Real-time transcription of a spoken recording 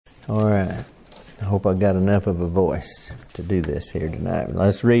All right. I hope I got enough of a voice to do this here tonight.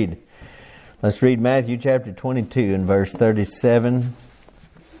 Let's read Matthew chapter 22 and verse 37.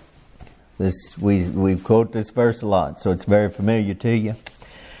 We quote this verse a lot, so it's very familiar to you.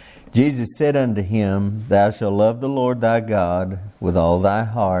 Jesus said unto him, Thou shalt love the Lord thy God with all thy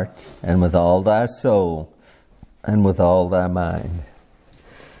heart, and with all thy soul, and with all thy mind.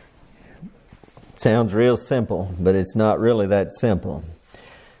 Sounds real simple, but it's not really that simple.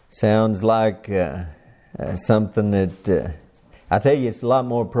 Sounds like something that, I tell you, it's a lot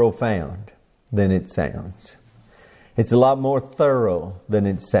more profound than it sounds. It's a lot more thorough than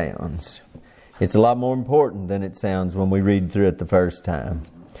it sounds. It's a lot more important than it sounds when we read through it the first time.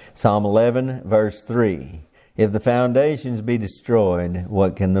 Psalm 11, verse 3. If the foundations be destroyed,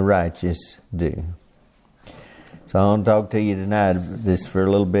 what can the righteous do? So I want to talk to you tonight just for a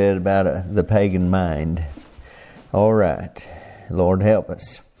little bit about the pagan mind. All right. Lord help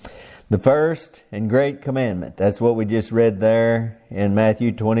us. The first and great commandment. That's what we just read there in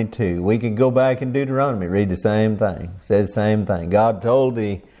Matthew 22. We could go back in Deuteronomy, read the same thing. It says the same thing. God told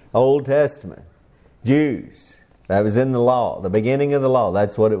the Old Testament Jews, that was in the law, the beginning of the law.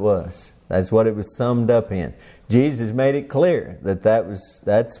 That's what it was. That's what it was summed up in. Jesus made it clear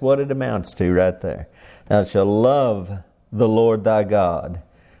that's what it amounts to right there. Thou shalt love the Lord thy God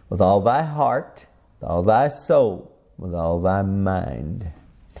with all thy heart, with all thy soul, with all thy mind.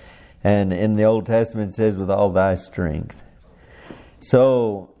 And in the Old Testament it says with all thy strength.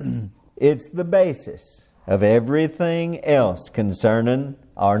 So it's the basis of everything else concerning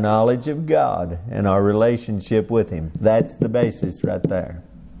our knowledge of God and our relationship with Him. That's the basis right there.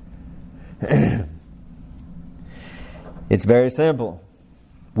 It's very simple.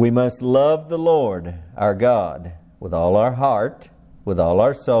 We must love the Lord our God with all our heart, with all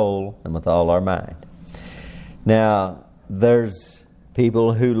our soul, and with all our mind. Now, there's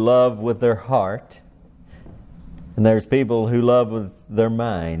people who love with their heart, and there's people who love with their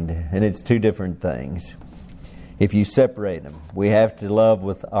mind, and it's two different things. If you separate them, we have to love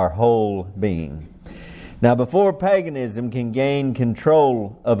with our whole being. Now, before paganism can gain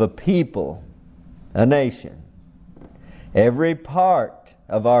control of a people, a nation, every part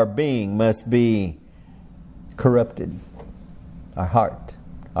of our being must be corrupted. Our heart,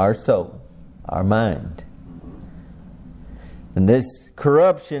 our soul, our mind. And this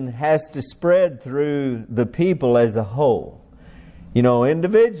corruption has to spread through the people as a whole. You know,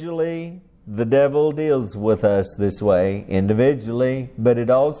 individually, the devil deals with us this way, individually, but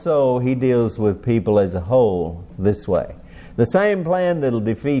he deals with people as a whole this way. The same plan that'll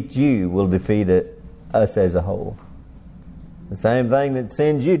defeat you will defeat us as a whole. The same thing that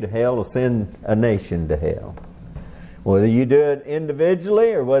sends you to hell will send a nation to hell. Whether you do it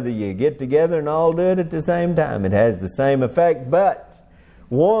individually or whether you get together and all do it at the same time, it has the same effect. But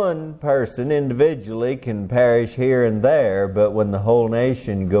one person individually can perish here and there, but when the whole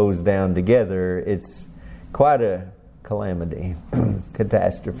nation goes down together, it's quite a calamity,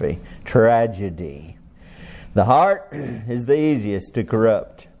 catastrophe, tragedy. The heart is the easiest to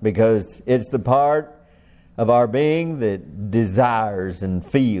corrupt because it's the part of our being that desires and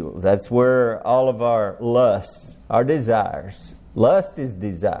feels. That's where all of our lusts, our desires. Lust is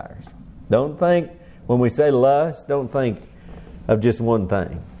desires. Don't think, when we say lust, don't think of just one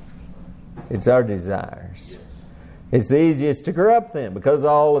thing. It's our desires. It's the easiest to corrupt them because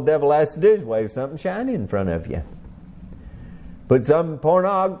all the devil has to do is wave something shiny in front of you. Put some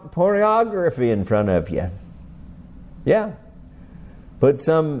pornography in front of you. Yeah. Put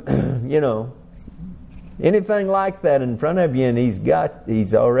some, anything like that in front of you, and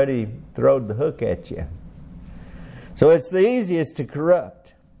he's already thrown the hook at you. So it's the easiest to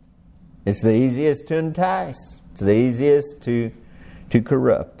corrupt. It's the easiest to entice. It's the easiest to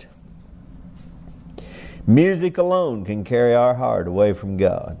corrupt. Music alone can carry our heart away from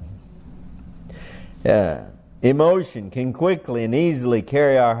God. Emotion can quickly and easily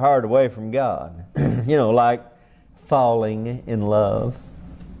carry our heart away from God. Like falling in love.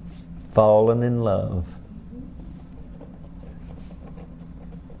 Falling in love.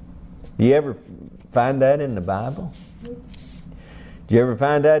 Do you ever find that in the Bible? Do you ever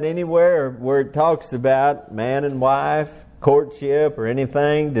find that anywhere where it talks about man and wife, courtship, or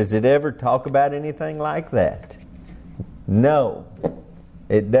anything? Does it ever talk about anything like that? No,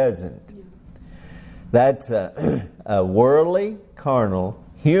 it doesn't. That's a worldly, carnal,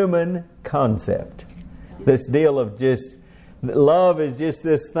 human concept. This deal of just, love is just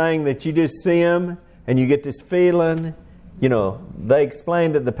this thing that you just see them and you get this feeling. They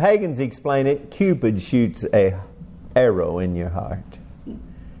explain that, the pagans explain it, Cupid shoots a arrow in your heart.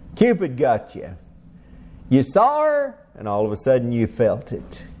 Cupid got you. You saw her, and all of a sudden you felt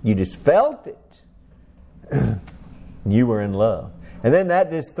it. You just felt it. You were in love. And then that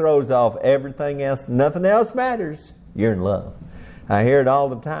just throws off everything else. Nothing else matters. You're in love. I hear it all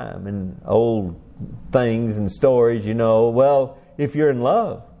the time in old things and stories, you know. Well, if you're in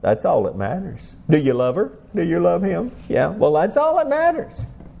love, that's all that matters. Do you love her? Do you love him? Yeah. Well, that's all that matters.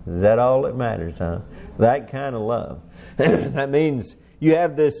 Is that all that matters, huh? That kind of love. That means you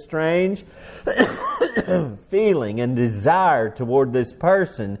have this strange feeling and desire toward this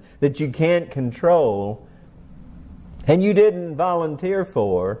person that you can't control and you didn't volunteer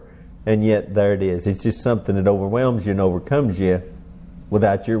for, and yet there it is. It's just something that overwhelms you and overcomes you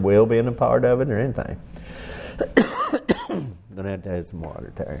without your will being a part of it or anything. I'm going to have to have some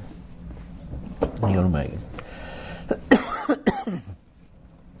water, Terry. You're going to make it.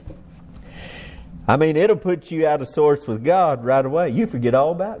 I mean, it'll put you out of sorts with God right away. You forget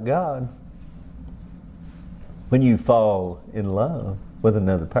all about God when you fall in love with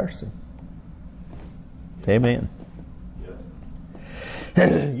another person. Amen.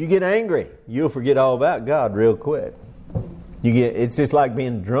 You get angry, you'll forget all about God real quick. It's just like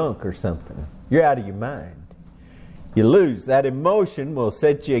being drunk or something. You're out of your mind. You lose. That emotion will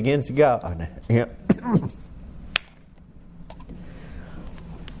set you against God.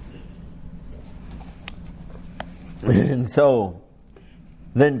 And so,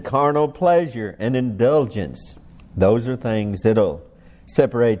 then carnal pleasure and indulgence. Those are things that'll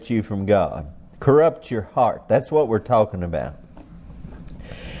separate you from God. Corrupt your heart. That's what we're talking about.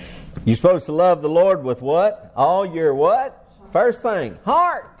 You're supposed to love the Lord with what? All your what? First thing,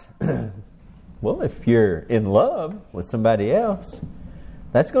 heart. Well, if you're in love with somebody else,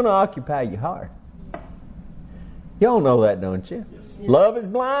 that's going to occupy your heart. Y'all know that, don't you? Yes. Love is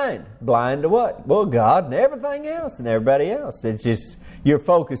blind. Blind to what? Well, God and everything else and everybody else. It's just, you're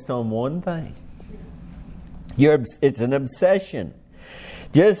focused on one thing. It's an obsession.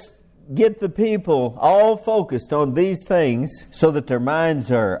 Just get the people all focused on these things so that their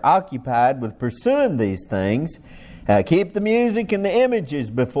minds are occupied with pursuing these things. Keep the music and the images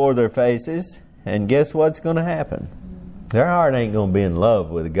before their faces, and guess what's going to happen? Their heart ain't going to be in love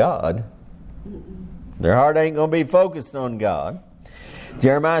with God. Their heart ain't going to be focused on God.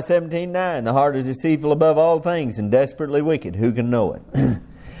 Jeremiah 17:9, the heart is deceitful above all things and desperately wicked. Who can know it?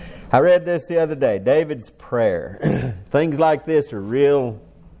 I read this the other day, David's prayer. Things like this are real.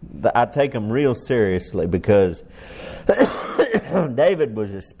 I take them real seriously because David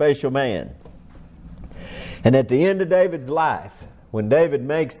was a special man. And at the end of David's life, when David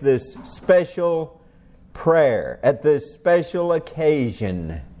makes this special prayer, at this special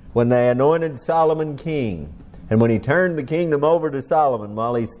occasion, when they anointed Solomon king, and when he turned the kingdom over to Solomon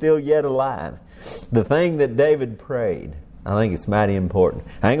while he's still yet alive, the thing that David prayed, I think it's mighty important.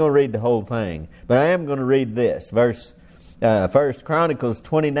 I ain't going to read the whole thing, but I am going to read this. 1 Chronicles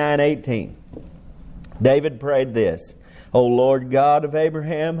 29:18. David prayed this: O Lord God of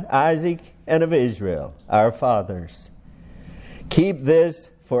Abraham, Isaac, and of Israel, our fathers, keep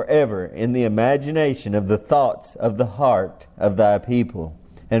this forever in the imagination of the thoughts of the heart of thy people,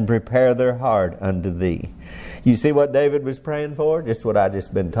 and prepare their heart unto thee. You see what David was praying for? Just what I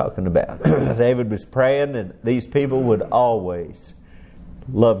just been talking about. David was praying that these people would always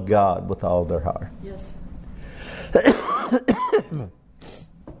love God with all their heart. Yes.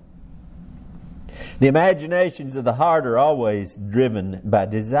 The imaginations of the heart are always driven by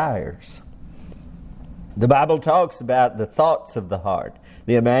desires. The Bible talks about the thoughts of the heart,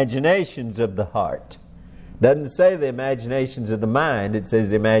 the imaginations of the heart. It doesn't say the imaginations of the mind, it says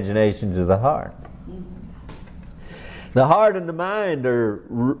the imaginations of the heart. The heart and the mind they're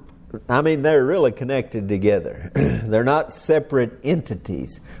really connected together. They're not separate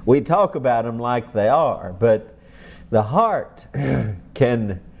entities. We talk about them like they are, but the heart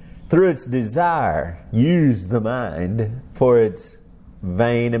can, through its desire, use the mind for its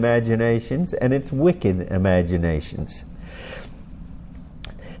vain imaginations and its wicked imaginations.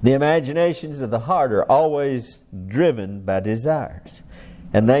 The imaginations of the heart are always driven by desires,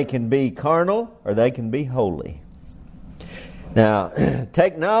 and they can be carnal or they can be holy. Now,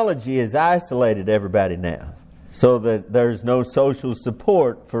 technology has isolated everybody now, so that there's no social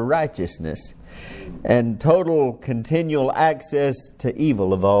support for righteousness and total continual access to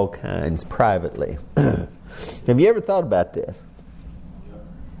evil of all kinds privately. Have you ever thought about this?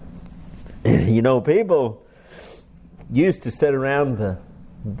 You know, people used to sit around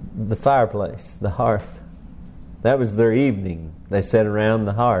the fireplace, the hearth. That was their evening. They sat around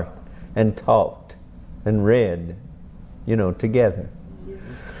the hearth and talked and read, together.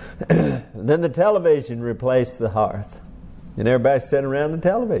 Then the television replaced the hearth, and everybody sat around the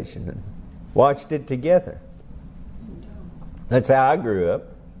television and watched it together. That's how I grew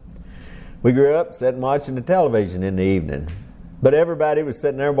up. We grew up sitting watching the television in the evening. But everybody was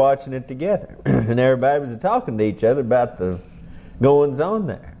sitting there watching it together. And everybody was talking to each other about the goings on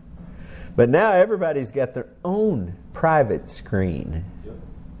there. But now everybody's got their own private screen.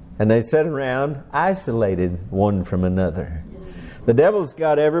 And they sit around isolated one from another. The devil's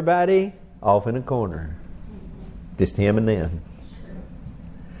got everybody off in a corner. Just him and them.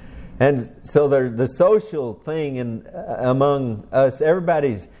 And so the social thing among us,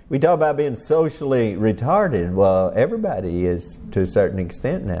 we talk about being socially retarded. Well, everybody is to a certain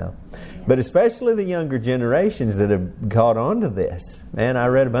extent now. But especially the younger generations that have caught on to this. Man, I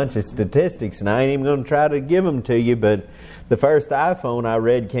read a bunch of statistics, and I ain't even going to try to give them to you, but the first iPhone I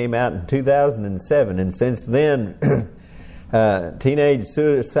read came out in 2007, and since then, teenage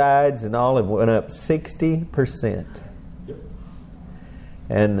suicides and all have went up 60%.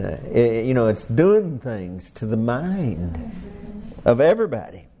 And, it's doing things to the mind of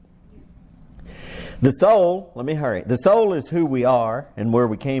everybody. The soul, let me hurry. The soul is who we are and where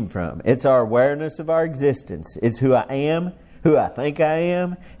we came from. It's our awareness of our existence. It's who I am, who I think I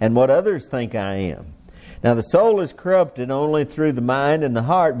am, and what others think I am. Now, the soul is corrupted only through the mind and the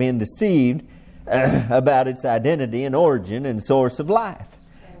heart being deceived about its identity and origin and source of life.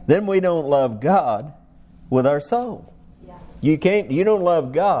 Then we don't love God with our soul. You don't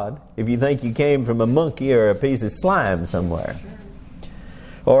love God if you think you came from a monkey or a piece of slime somewhere,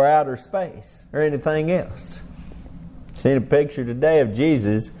 or outer space, or anything else. Seen a picture today of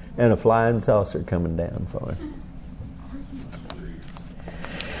Jesus and a flying saucer coming down for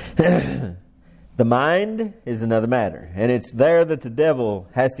him. The mind is another matter, and it's there that the devil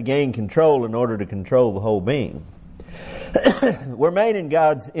has to gain control in order to control the whole being. We're made in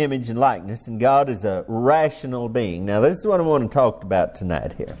God's image and likeness, and God is a rational being. Now, this is what I want to talk about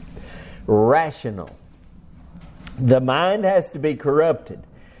tonight here. Rational. The mind has to be corrupted.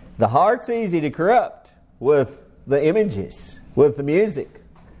 The heart's easy to corrupt with the images, with the music,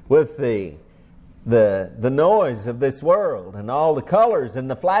 with the noise of this world, and all the colors and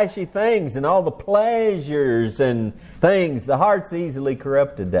the flashy things and all the pleasures and things. The heart's easily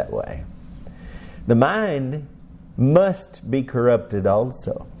corrupted that way. The mind must be corrupted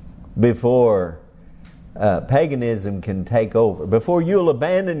also before paganism can take over. Before you'll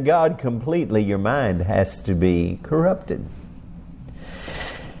abandon God completely, your mind has to be corrupted.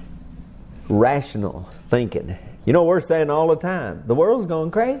 Rational thinking. We're saying all the time, the world's going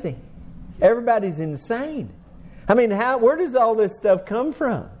crazy. Everybody's insane. I mean, where does all this stuff come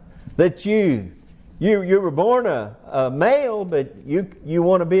from? That you were born a male, but you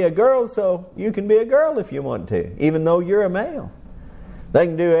want to be a girl, so you can be a girl if you want to, even though you're a male. They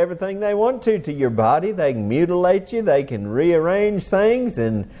can do everything they want to your body. They can mutilate you. They can rearrange things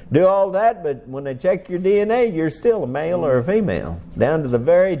and do all that. But when they check your DNA, you're still a male or a female. Down to the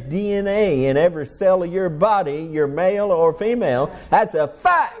very DNA in every cell of your body, you're male or female. That's a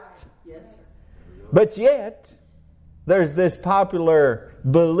fact. But yet, there's this popular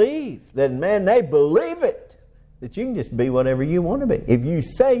belief that, man, they believe it, that you can just be whatever you want to be. If you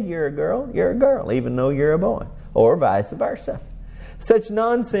say you're a girl, even though you're a boy, or vice versa. Such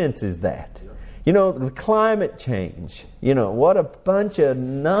nonsense is that. The climate change. What a bunch of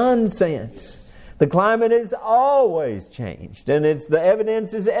nonsense. The climate has always changed, and the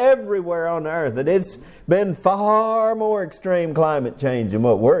evidence is everywhere on earth that it's been far more extreme climate change than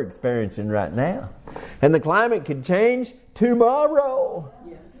what we're experiencing right now. And the climate could change tomorrow.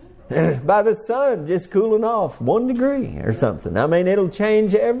 Yes. By the sun just cooling off 1 degree or something. I mean, it'll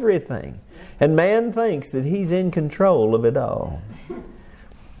change everything. And man thinks that he's in control of it all.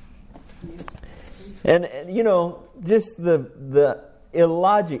 And just the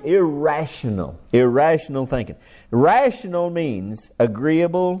irrational thinking. Rational means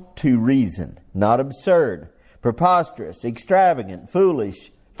agreeable to reason, not absurd, preposterous, extravagant,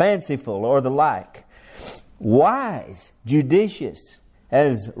 foolish, fanciful, or the like. Wise, judicious,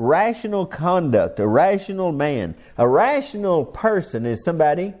 as rational conduct, a rational man. A rational person is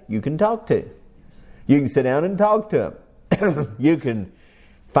somebody you can talk to. You can sit down and talk to them. You can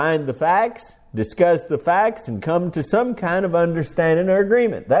find the facts, discuss the facts, and come to some kind of understanding or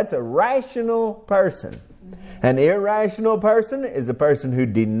agreement. That's a rational person. An irrational person is a person who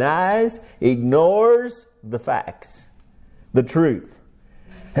denies, ignores the facts, the truth.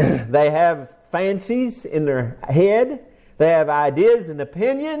 They have fancies in their head. They have ideas and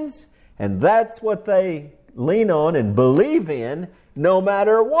opinions, and that's what they lean on and believe in, no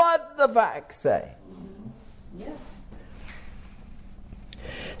matter what the facts say. Yeah.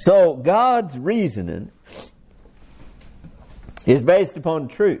 So God's reasoning is based upon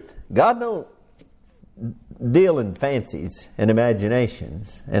truth. God don't deal in fancies and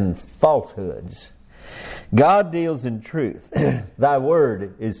imaginations and falsehoods. God deals in truth. Thy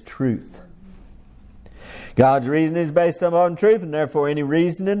word is truth. God's reasoning is based upon truth, and therefore any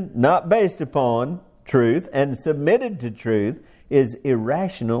reasoning not based upon truth and submitted to truth is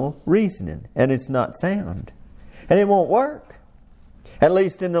irrational reasoning, and it's not sound. And it won't work, at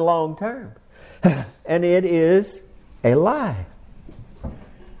least in the long term. And it is a lie.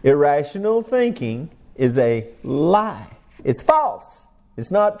 Irrational thinking is a lie. It's false.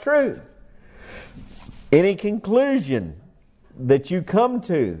 It's not true. Any conclusion that you come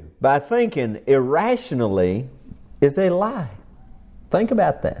to by thinking irrationally is a lie. Think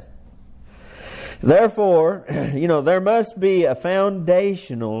about that. Therefore, there must be a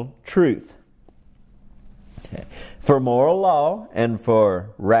foundational truth for moral law and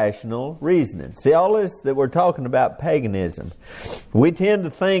for rational reasoning. See, all this that we're talking about paganism, we tend to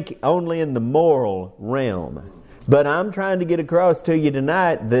think only in the moral realm. But I'm trying to get across to you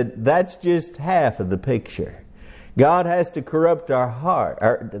tonight that that's just half of the picture. God has to corrupt our heart.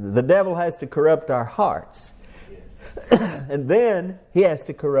 The devil has to corrupt our hearts. Yes. And then he has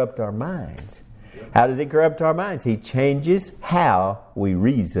to corrupt our minds. Yep. How does he corrupt our minds? He changes how we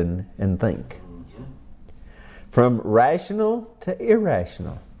reason and think. From rational to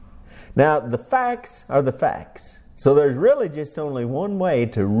irrational. Now, the facts are the facts. So there's really just only one way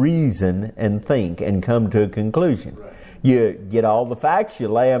to reason and think and come to a conclusion. Right. You get all the facts, you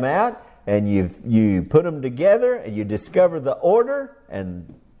lay them out, and you put them together, and you discover the order,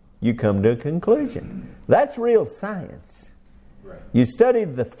 and you come to a conclusion. That's real science. Right. You study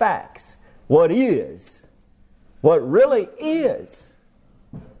the facts, what really is,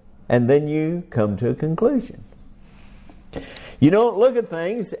 and then you come to a conclusion. You don't look at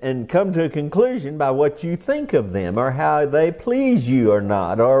things and come to a conclusion by what you think of them, or how they please you or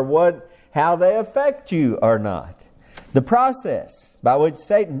not, or how they affect you or not. The process by which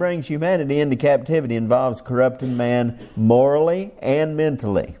Satan brings humanity into captivity involves corrupting man morally and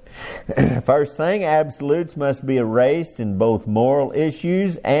mentally. First thing, absolutes must be erased in both moral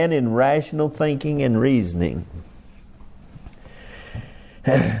issues and in rational thinking and reasoning.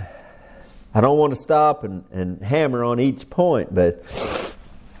 I don't want to stop and hammer on each point, but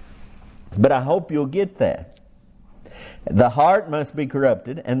I hope you'll get that. The heart must be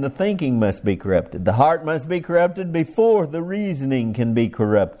corrupted and the thinking must be corrupted. The heart must be corrupted before the reasoning can be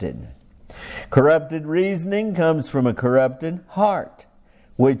corrupted. Corrupted reasoning comes from a corrupted heart,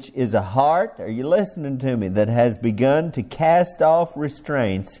 which is a heart, are you listening to me, that has begun to cast off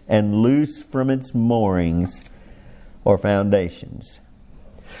restraints and loose from its moorings or foundations.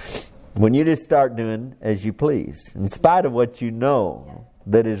 When you just start doing as you please, in spite of what you know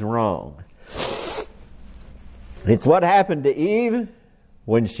that is wrong. It's what happened to Eve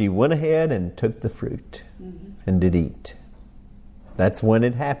when she went ahead and took the fruit and did eat. That's when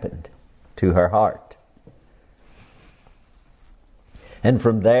it happened to her heart. And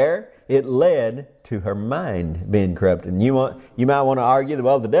from there, it led to her mind being corrupted. And you might want to argue that,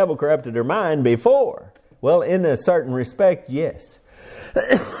 well, the devil corrupted her mind before. Well, in a certain respect, yes.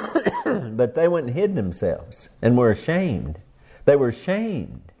 But they went and hid themselves and were ashamed. They were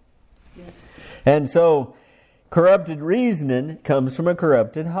ashamed. Yes. And so, corrupted reasoning comes from a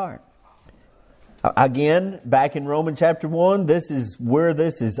corrupted heart. Again, back in Romans chapter 1, this is where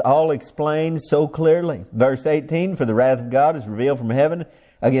this is all explained so clearly. Verse 18, for the wrath of God is revealed from heaven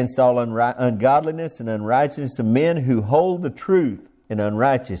against all ungodliness and unrighteousness of men who hold the truth in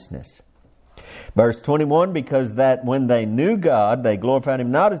unrighteousness. Verse 21, because that when they knew God, they glorified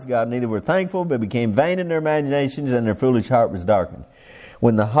Him not as God, neither were thankful, but became vain in their imaginations, and their foolish heart was darkened.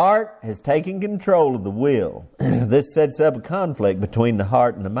 When the heart has taken control of the will, this sets up a conflict between the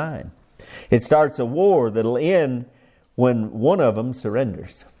heart and the mind. It starts a war that'll end when one of them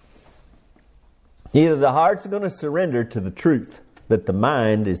surrenders. Either the heart's going to surrender to the truth that the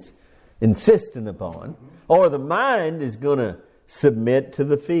mind is insisting upon, or the mind is going to submit to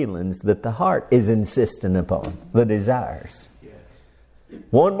the feelings that the heart is insisting upon, the desires. Yes.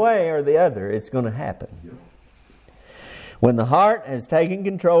 One way or the other, it's going to happen. Yep. When the heart has taken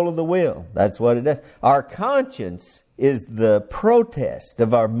control of the will, that's what it does. Our conscience is the protest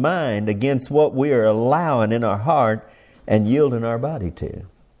of our mind against what we are allowing in our heart and yielding our body to.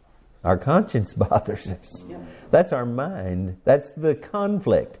 Our conscience bothers us. Yeah. That's our mind. That's the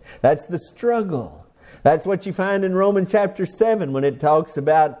conflict. That's the struggle. That's what you find in Romans chapter 7 when it talks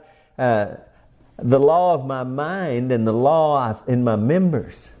about the law of my mind and the law in my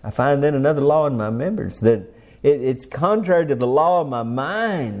members. I find then another law in my members that it's contrary to the law of my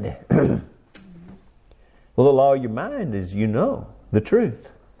mind. Well, the law of your mind is the truth.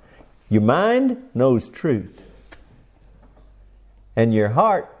 Your mind knows truth. And your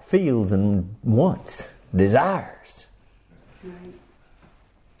heart feels and wants, desires. Right.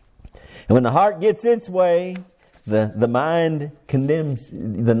 And when the heart gets its way, the mind condemns,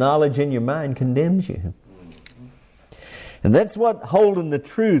 the knowledge in your mind condemns you. And that's what holding the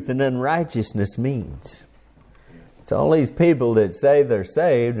truth and unrighteousness means. It's all these people that say they're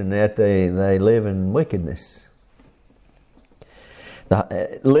saved and that they live in wickedness.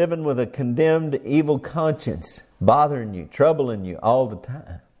 Living with a condemned evil conscience, bothering you, troubling you all the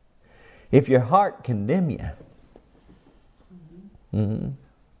time. If your heart condemn you,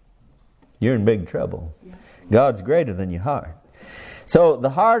 you're in big trouble. Yeah. God's greater than your heart. So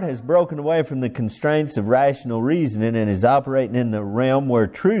the heart has broken away from the constraints of rational reasoning and is operating in the realm where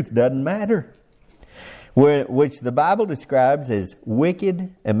truth doesn't matter, which the Bible describes as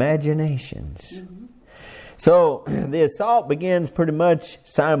wicked imaginations. So the assault begins pretty much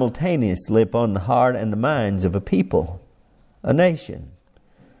simultaneously upon the heart and the minds of a people, a nation,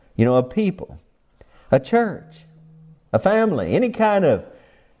 a people, a church, a family, any kind of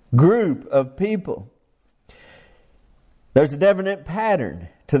group of people. There's a definite pattern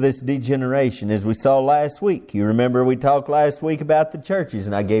to this degeneration, as we saw last week. You remember we talked last week about the churches,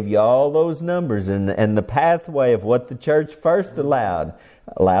 and I gave you all those numbers and the pathway of what the church first allowed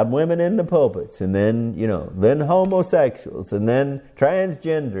women in the pulpits, and then then homosexuals, and then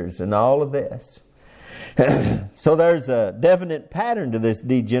transgenders, and all of this. So there's a definite pattern to this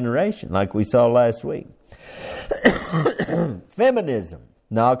degeneration, like we saw last week. Feminism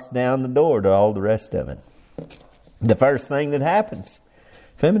knocks down the door to all the rest of it. The first thing that happens,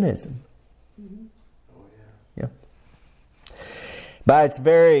 feminism. Yeah. By its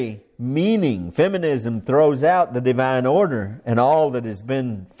very meaning, feminism throws out the divine order and all that has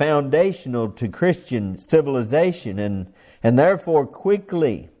been foundational to Christian civilization, and therefore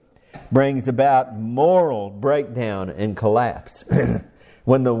quickly brings about moral breakdown and collapse.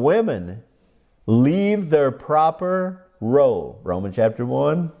 When the women leave their proper role, Romans chapter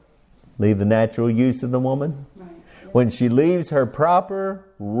 1, leave the natural use of the woman. Right. When she leaves her proper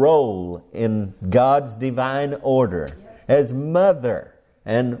role in God's divine order as mother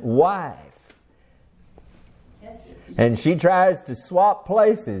and wife, and she tries to swap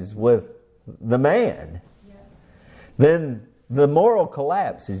places with the man, then the moral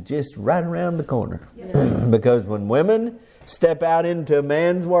collapse is just right around the corner. Because when women step out into a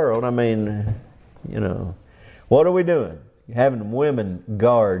man's world, what are we doing? Having women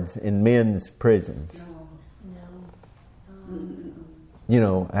guards in men's prisons.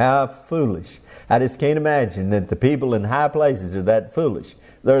 How foolish. I just can't imagine that the people in high places are that foolish.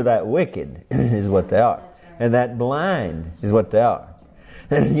 They're that wicked is what they are. And that blind is what they are.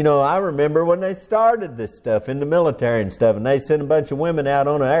 I remember when they started this stuff in the military and stuff, and they sent a bunch of women out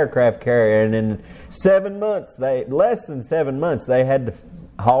on an aircraft carrier, and in less than 7 months, they had to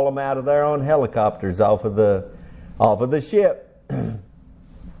haul them out of there on helicopters off of the ship.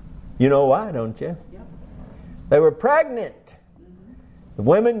 You know why, don't you? Yep. They were pregnant. The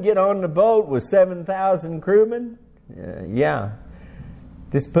women get on the boat with 7,000 crewmen.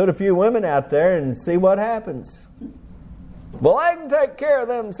 Just put a few women out there and see what happens. Well, they can take care of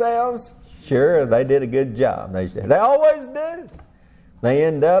themselves. Sure, they did a good job. They always do. They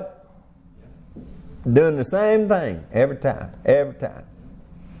end up doing the same thing every time.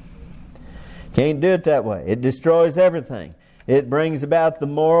 Can't do it that way. It destroys everything. It brings about the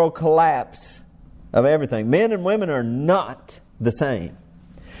moral collapse of everything. Men and women are not the same.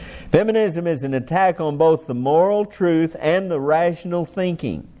 Feminism is an attack on both the moral truth and the rational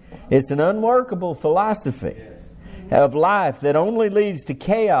thinking. It's an unworkable philosophy of life that only leads to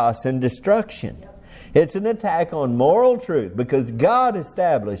chaos and destruction. It's an attack on moral truth because God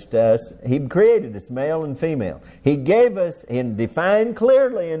established us. He created us male and female. He gave us and defined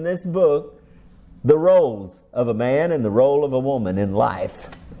clearly in this book the roles of a man and the role of a woman in life.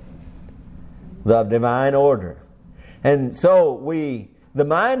 The divine order. And so the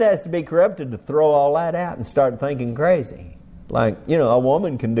mind has to be corrupted to throw all that out and start thinking crazy. Like, a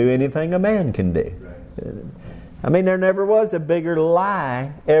woman can do anything a man can do. There never was a bigger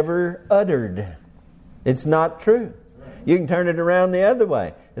lie ever uttered. It's not true. You can turn it around the other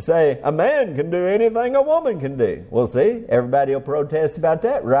way and say, a man can do anything a woman can do. Well, see, everybody will protest about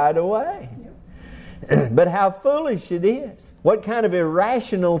that right away. But how foolish it is. What kind of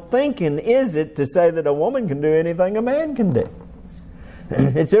irrational thinking is it to say that a woman can do anything a man can do?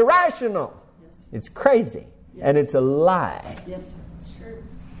 It's irrational. It's crazy. And it's a lie. Yes, it's true.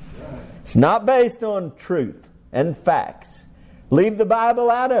 It's not based on truth and facts. Leave the Bible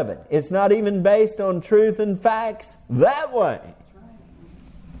out of it. It's not even based on truth and facts that way.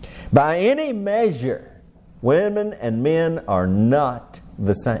 By any measure, women and men are not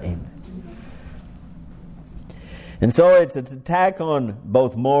the same. And so it's an attack on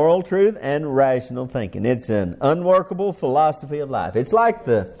both moral truth and rational thinking. It's an unworkable philosophy of life. It's like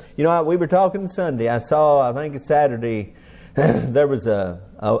we were talking Sunday. I think it's Saturday, there was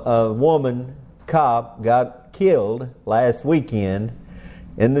a woman cop got killed last weekend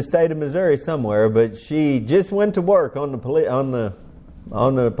in the state of Missouri somewhere, but she just went to work on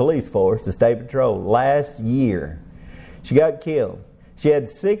the police force, the state patrol, last year. She got killed. She had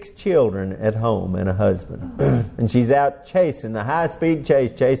 6 children at home and a husband. And she's out chasing, a high-speed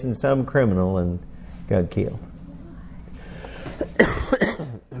chase, chasing some criminal, and got killed.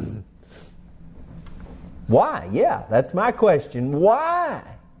 Why? Yeah, that's my question. Why?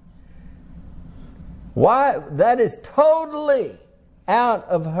 Why? That is totally out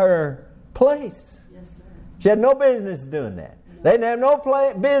of her place. Yes, sir. She had no business doing that. They didn't have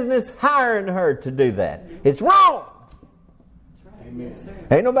no business hiring her to do that. It's wrong. Yes, sir.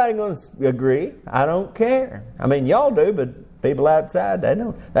 Ain't nobody going to agree. I don't care. I mean, y'all do, but people outside, they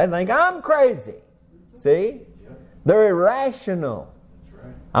don't. They think I'm crazy. See? Yep. They're irrational. That's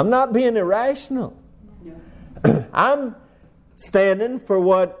right. I'm not being irrational. No. I'm standing for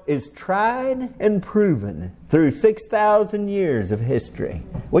what is tried and proven through 6,000 years of history.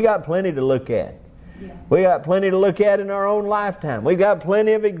 We got plenty to look at. Yeah. We got plenty to look at in our own lifetime. We've got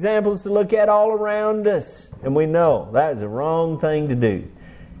plenty of examples to look at all around us. And we know that is the wrong thing to do.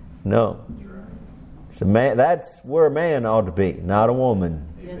 No. So that's where a man ought to be, not a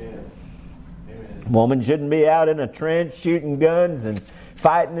woman. Yes, sir. A woman shouldn't be out in a trench shooting guns and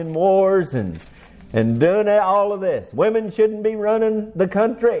fighting in wars and doing all of this. Women shouldn't be running the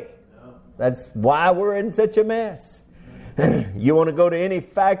country. That's why we're in such a mess. You want to go to any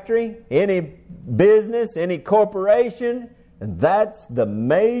factory, any business, any corporation, and that's the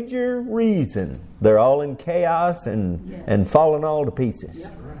major reason they're all in chaos and falling all to pieces.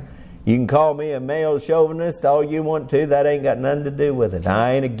 Yep. You can call me a male chauvinist all you want to. That ain't got nothing to do with it.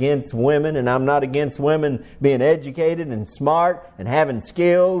 I ain't against women, and I'm not against women being educated and smart and having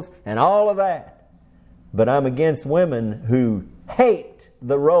skills and all of that. But I'm against women who hate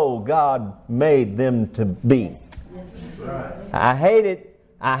the role God made them to be. Right. I hate it.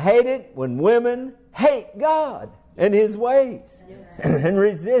 I hate it when women hate God and His ways and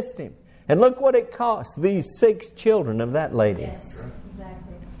resist Him. And look what it cost these 6 children of that lady. Yes,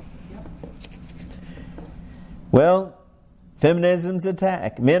 exactly. Yep. Well, feminism's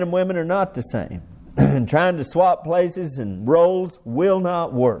attack. Men and women are not the same. Trying to swap places and roles will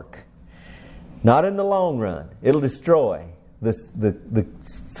not work. Not in the long run. It'll destroy the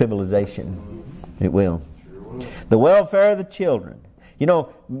civilization. It will. The welfare of the children. You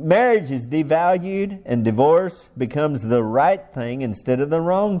know, marriage is devalued and divorce becomes the right thing instead of the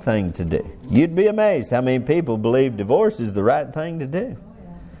wrong thing to do. You'd be amazed how many people believe divorce is the right thing to do.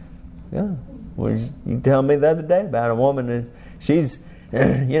 Yeah. Well, you tell me the other day about a woman that she's,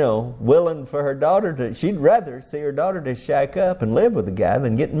 willing for her daughter to, she'd rather see her daughter to shack up and live with a guy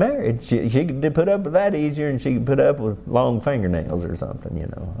than get married. She could put up with that easier than she could put up with long fingernails or something,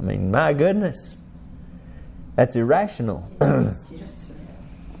 I mean, my goodness. That's irrational. Yes, sir.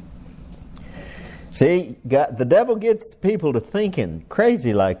 See, the devil gets people to thinking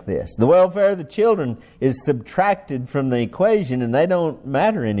crazy like this. The welfare of the children is subtracted from the equation and they don't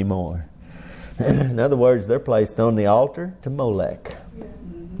matter anymore. In other words, they're placed on the altar to Molech. Yeah.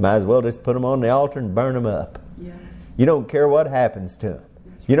 Might as well just put them on the altar and burn them up. Yeah. You don't care what happens to them.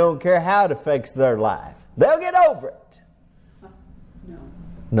 You don't care how it affects their life. They'll get over it.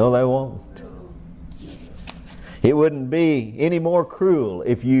 No, they won't. It wouldn't be any more cruel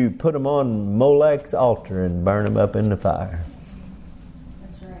if you put them on Molech's altar and burn them up in the fire.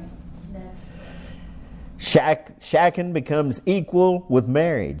 That's right. Shacking becomes equal with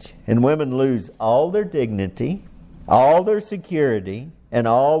marriage, and women lose all their dignity, all their security, and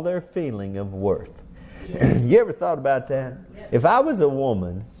all their feeling of worth. Yes. You ever thought about that? Yes. If I was a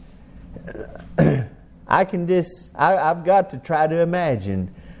woman, I've got to try to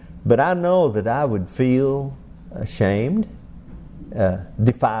imagine, but I know that I would feel ashamed,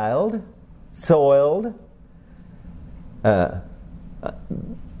 defiled, soiled,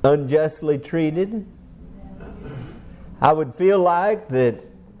 unjustly treated. I would feel like that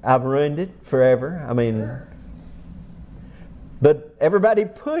I've ruined it forever. I mean, but everybody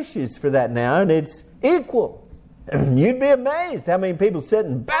pushes for that now, and it's equal. You'd be amazed how many people sit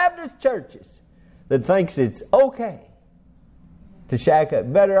in Baptist churches that thinks it's okay to shack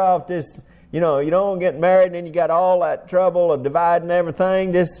up. Better off just, you don't get married and then you got all that trouble of dividing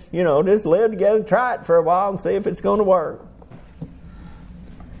everything. Just live together, try it for a while and see if it's going to work.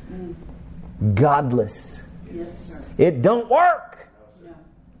 godless. Yes, sir. It don't work.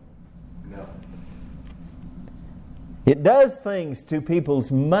 No. It does things to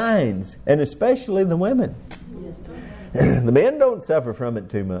people's minds, and especially the women. Yes, sir. The men don't suffer from it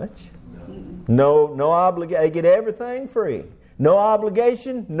too much. No obligation. They get everything free. No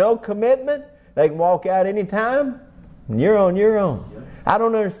obligation, no commitment. They can walk out anytime, and you're on your own. I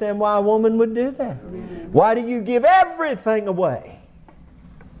don't understand why a woman would do that. Why do you give everything away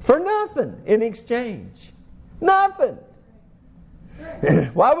for nothing in exchange? Nothing.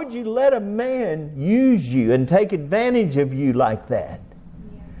 Why would you let a man use you and take advantage of you like that?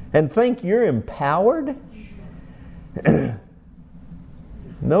 And think you're empowered?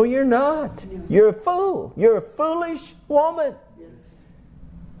 No, you're not. You're a fool. You're a foolish woman.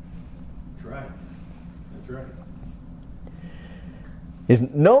 That's right. That's right. If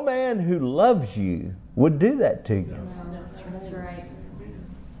no man who loves you would do that to you. That's right.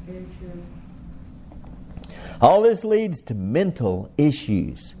 Very true. All this leads to mental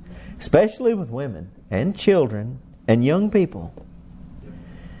issues, especially with women and children and young people.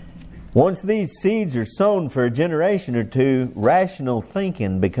 Once these seeds are sown for a generation or two, rational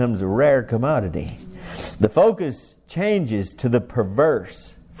thinking becomes a rare commodity. The focus changes to the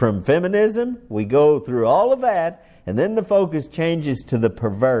perverse. From feminism, we go through all of that, and then the focus changes to the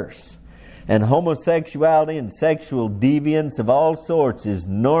perverse. And homosexuality and sexual deviance of all sorts is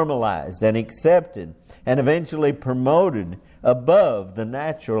normalized and accepted and eventually promoted above the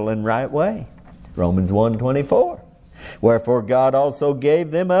natural and right way. Romans 1:24. Wherefore God also gave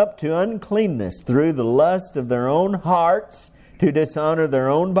them up to uncleanness through the lust of their own hearts, to dishonor their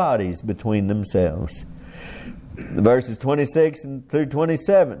own bodies between themselves. Verses 26 through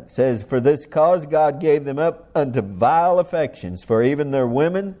 27 says, For this cause God gave them up unto vile affections, for even their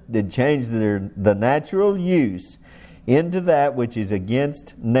women did change the natural use into that which is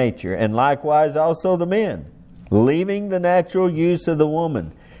against nature, and likewise also the men, leaving the natural use of the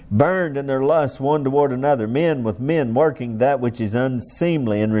woman, burned in their lusts one toward another, men with men, working that which is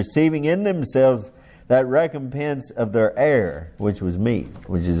unseemly, and receiving in themselves that recompense of their error, which was meat,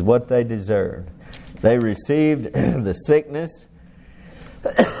 which is what they deserved. They received the sickness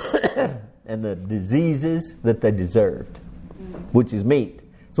and the diseases that they deserved, which is meat.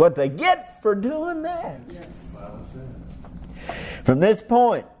 It's what they get for doing that. Yes. From this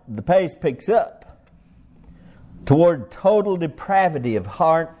point, the pace picks up toward total depravity of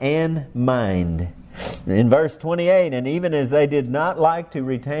heart and mind. In verse 28, and even as they did not like to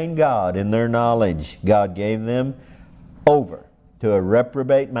retain God in their knowledge, God gave them over to a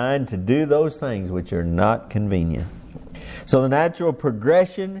reprobate mind to do those things which are not convenient. So the natural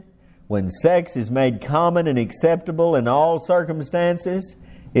progression, when sex is made common and acceptable in all circumstances,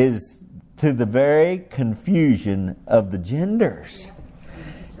 is to the very confusion of the genders.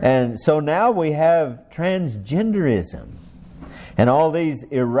 And so now we have transgenderism and all these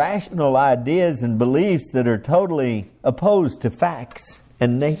irrational ideas and beliefs that are totally opposed to facts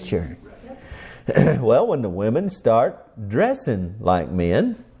and nature. Well, when the women start dressing like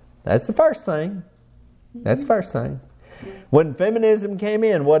men, that's the first thing. That's the first thing. When feminism came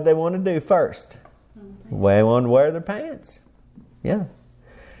in, what did they want to do first? They wanted to wear their pants. Yeah.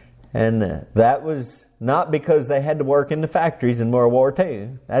 And that was not because they had to work in the factories in World War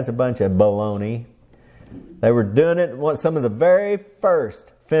II. That's a bunch of baloney. They were doing it, some of the very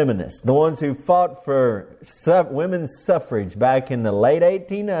first feminists, the ones who fought for women's suffrage back in the late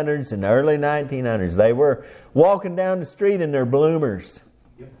 1800s and early 1900s. They were walking down the street in their bloomers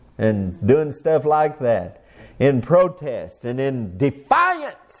and doing stuff like that in protest and in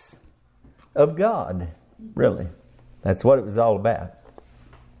defiance of God. Really. That's what it was all about.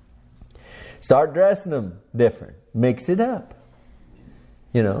 Start dressing them different. Mix it up.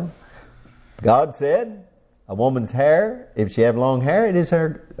 You know, God said a woman's hair, if she have long hair, it is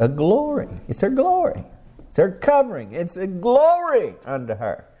her a glory. It's her glory. It's her covering. It's a glory unto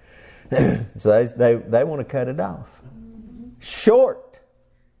her. So they want to cut it off. Short.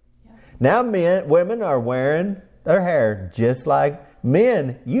 Now women are wearing their hair just like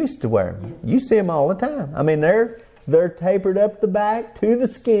men used to wear them. You see them all the time. I mean, they're tapered up the back to the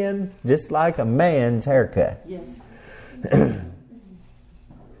skin, just like a man's haircut. Yes.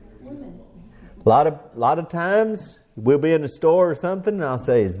 A lot of times we'll be in a store or something, and I'll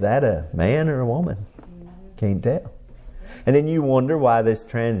say, "Is that a man or a woman?" Can't tell. And then you wonder why this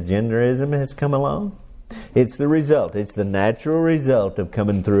transgenderism has come along. It's the result. It's the natural result of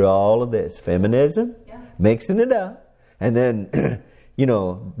coming through all of this feminism, mixing it up, and then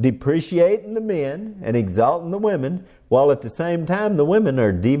depreciating the men and exalting the women, while at the same time the women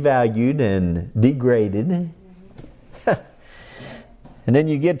are devalued and degraded. And then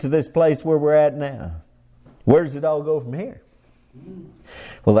you get to this place where we're at now. Where does it all go from here?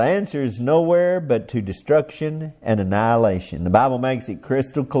 Well, the answer is nowhere but to destruction and annihilation. The Bible makes it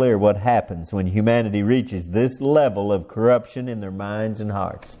crystal clear what happens when humanity reaches this level of corruption in their minds and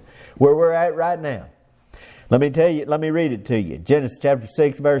hearts. Where we're at right now. Let me read it to you. Genesis chapter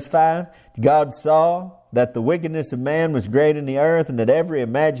 6 verse 5. God saw that the wickedness of man was great in the earth, and that every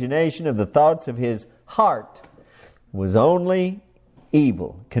imagination of the thoughts of his heart was only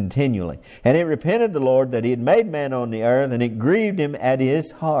evil continually. And it repented the Lord that he had made man on the earth, and it grieved him at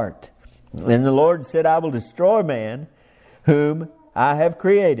his heart. And the Lord said, I will destroy man whom I have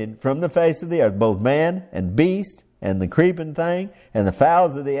created from the face of the earth, both man and beast, and the creeping thing, and the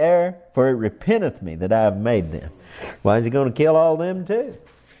fowls of the air, for it repenteth me that I have made them. Why is he going to kill all them too?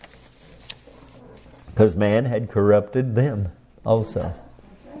 Because man had corrupted them also.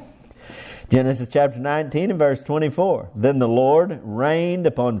 Genesis chapter 19 and verse 24. Then the Lord rained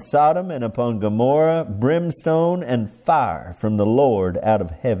upon Sodom and upon Gomorrah brimstone and fire from the Lord out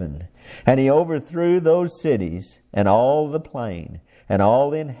of heaven. And he overthrew those cities and all the plain and all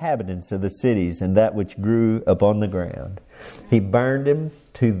the inhabitants of the cities and that which grew upon the ground. He burned them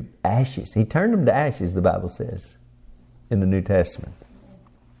to ashes. He turned them to ashes, the Bible says, in the New Testament.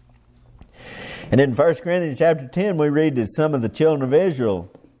 And in 1 Corinthians chapter 10, we read that some of the children of Israel,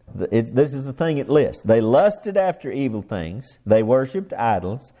 this is the thing it lists. They lusted after evil things. They worshipped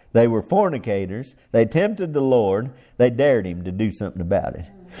idols. They were fornicators. They tempted the Lord. They dared Him to do something about it.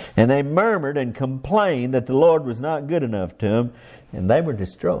 And they murmured and complained that the Lord was not good enough to them. And they were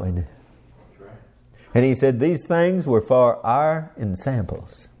destroyed. And He said these things were for our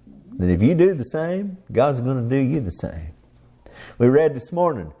ensamples. That if you do the same, God's going to do you the same. We read this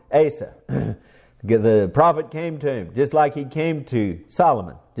morning, Asa. The prophet came to him, just like he came to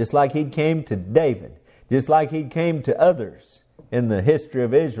Solomon, just like he came to David, just like he came to others in the history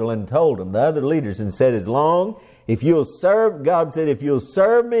of Israel and told them, the other leaders, and said, if you'll serve, God said, if you'll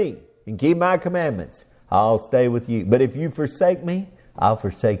serve me and keep my commandments, I'll stay with you. But if you forsake me, I'll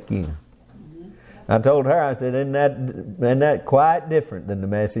forsake you. I told her, I said, isn't that quite different than the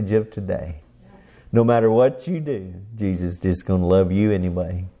message of today? No matter what you do, Jesus is just going to love you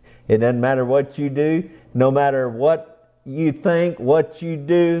anyway. It doesn't matter what you do. No matter what you think, what you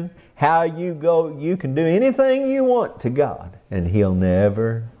do, how you go, you can do anything you want to God. And He'll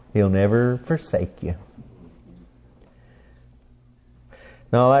never forsake you.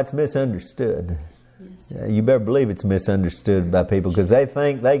 No, that's misunderstood. Yes. You better believe it's misunderstood by people because they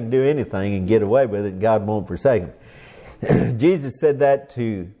think they can do anything and get away with it and God won't forsake them. Jesus said that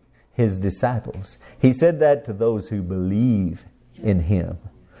to His disciples. He said that to those who believe in Him,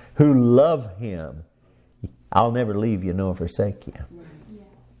 who love Him. I'll never leave you nor forsake you.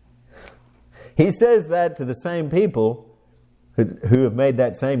 He says that to the same people who have made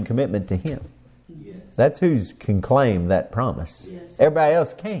that same commitment to Him. Yes. That's who can claim that promise. Yes. Everybody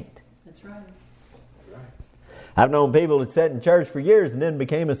else can't. That's right. I've known people that sat in church for years and then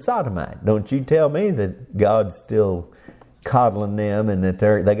became a sodomite. Don't you tell me that God's still coddling them and that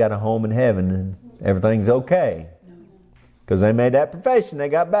they got a home in heaven and everything's okay. Because they made that profession, they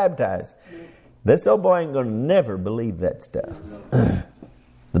got baptized. This old boy ain't going to never believe that stuff.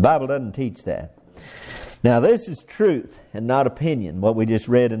 The Bible doesn't teach that. Now this is truth and not opinion, what we just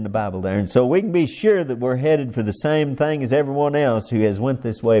read in the Bible there. And so we can be sure that we're headed for the same thing as everyone else who has went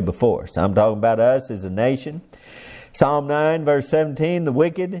this way before. So I'm talking about us as a nation. Psalm 9 verse 17, the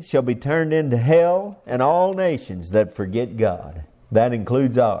wicked shall be turned into hell, and all nations that forget God. That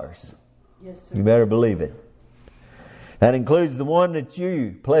includes ours. Yes, sir. You better believe it. That includes the one that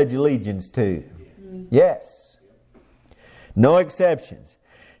you pledge allegiance to. Yes. No exceptions.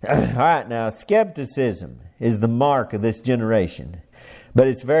 All right, now skepticism is the mark of this generation. But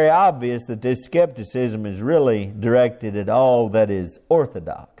it's very obvious that this skepticism is really directed at all that is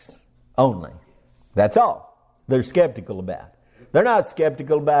orthodox only. That's all they're skeptical about. They're not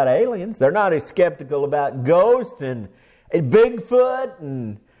skeptical about aliens. They're not skeptical about ghosts and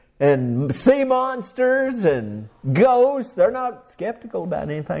Bigfoot and sea monsters and ghosts. They're not skeptical about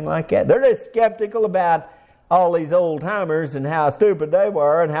anything like that. They're just skeptical about all these old timers and how stupid they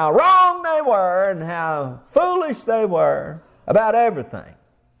were and how wrong they were and how foolish they were about everything.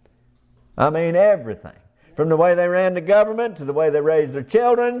 I mean everything. From the way they ran the government to the way they raised their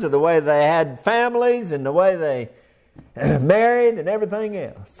children to the way they had families and the way they married and everything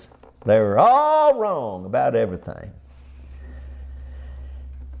else. They were all wrong about everything.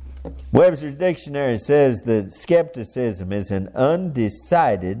 Webster's Dictionary says that skepticism is an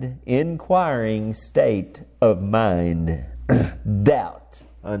undecided, inquiring state of mind. Doubt,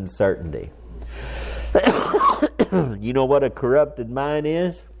 uncertainty. You know what a corrupted mind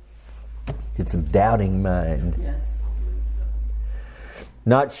is? It's a doubting mind. Yes.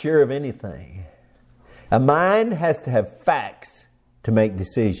 Not sure of anything. A mind has to have facts to make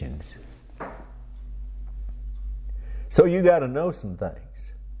decisions. So you got to know some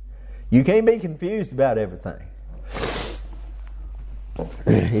things. You can't be confused about everything.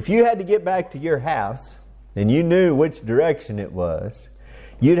 If you had to get back to your house and you knew which direction it was,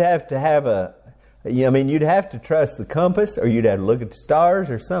 you'd have to you'd have to trust the compass, or you'd have to look at the stars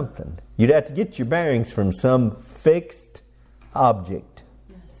or something. You'd have to get your bearings from some fixed object.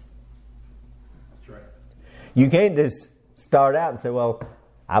 Yes. That's right. You can't just start out and say, well,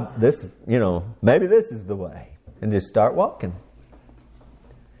 maybe this is the way, and just start walking.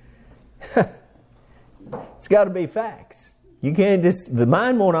 It's got to be facts. You can't the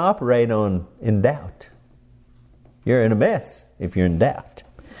mind won't operate in doubt. You're in a mess if you're in doubt.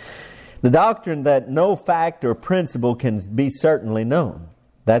 The doctrine that no fact or principle can be certainly known.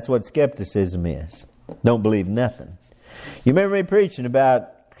 That's what skepticism is. Don't believe nothing. You remember me preaching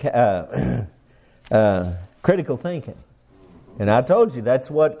about critical thinking. And I told you that's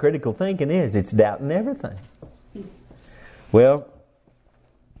what critical thinking is. It's doubting everything. Well,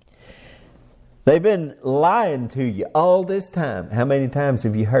 they've been lying to you all this time. How many times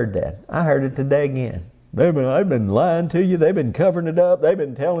have you heard that? I heard it today again. They've been lying to you. They've been covering it up. They've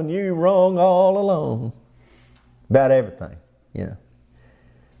been telling you wrong all along. About everything,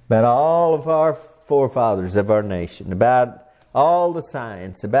 About all of our forefathers of our nation. About all the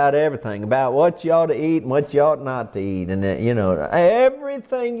science. About everything. About what you ought to eat and what you ought not to eat. And,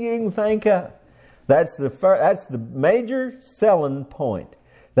 everything you can think of. That's the major selling point.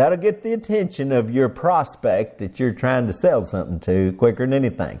 That'll get the attention of your prospect that you're trying to sell something to quicker than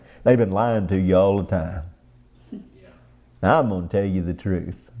anything. They've been lying to you all the time. Yeah. Now I'm going to tell you the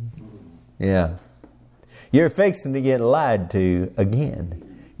truth. Yeah. You're fixing to get lied to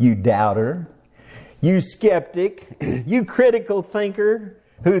again. You doubter. You skeptic. You critical thinker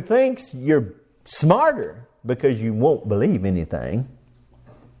who thinks you're smarter because you won't believe anything.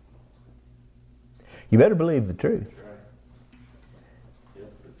 You better believe the truth.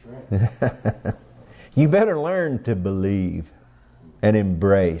 You better learn to believe and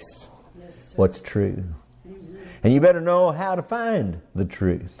embrace what's true. And you better know how to find the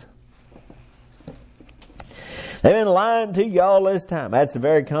truth. They've been lying to you all this time. That's a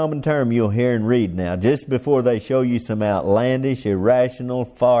very common term you'll hear and read now, just before they show you some outlandish, irrational,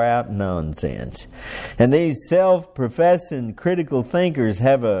 far-out nonsense. And these self-professing critical thinkers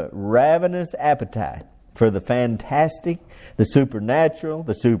have a ravenous appetite for the fantastic, the supernatural,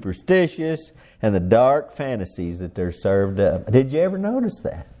 the superstitious, and the dark fantasies that they're served up. Did you ever notice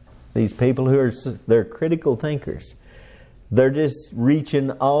that? These people they're critical thinkers. They're just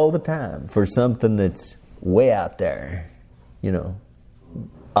reaching all the time for something that's way out there.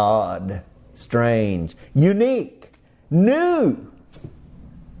 Odd, strange, unique, new.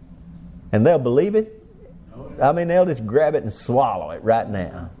 And they'll believe it. I mean, they'll just grab it and swallow it right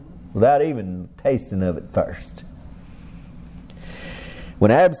now, without even tasting of it first. When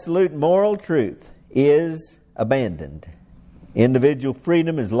absolute moral truth is abandoned, individual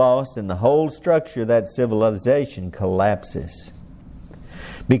freedom is lost and the whole structure of that civilization collapses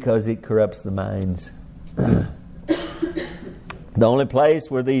because it corrupts the minds. The only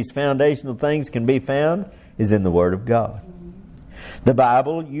place where these foundational things can be found is in the Word of God. The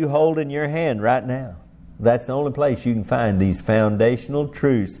Bible you hold in your hand right now. That's the only place you can find these foundational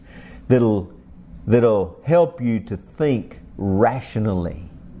truths that'll help you to think rationally,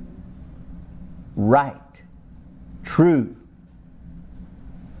 right, true.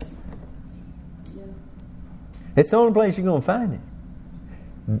 It's the only place you're going to find it.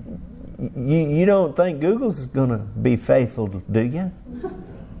 You don't think Google's going to be faithful, do you?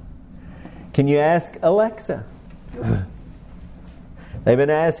 Can you ask Alexa? They've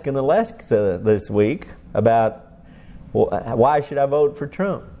been asking Alexa this week about why should I vote for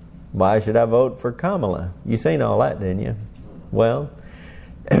Trump? Why should I vote for Kamala? You seen all that, didn't you? Well,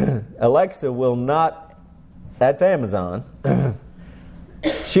 Alexa will not. That's Amazon.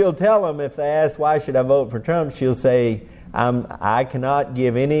 She'll tell them if they ask why should I vote for Trump, she'll say I cannot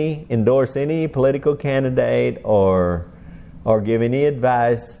endorse any political candidate or give any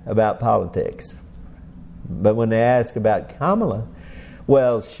advice about politics. But when they ask about Kamala,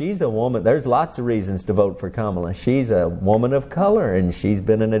 well, she's a woman. There's lots of reasons to vote for Kamala. She's a woman of color, and she's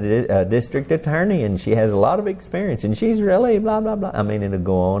been a district attorney, and she has a lot of experience, and she's really blah, blah, blah. I mean, it'll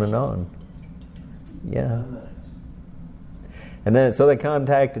go on and on. Yeah. And then, so they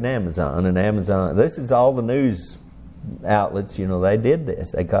contacted Amazon, and Amazon, this is all the news outlets, they did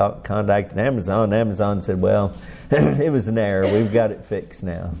this. They contacted Amazon. Amazon said, well, it was an error. We've got it fixed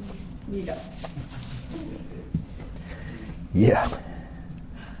now. You go. Yeah.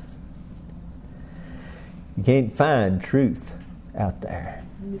 You can't find truth out there.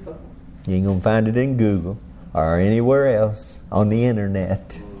 You ain't going to find it in Google or anywhere else on the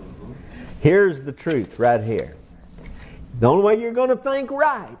internet. Here's the truth right here. The only way you're going to think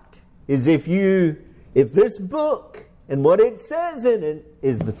right is if this book and what it says in it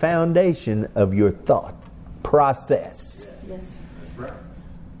is the foundation of your thought process. Yes. That's right.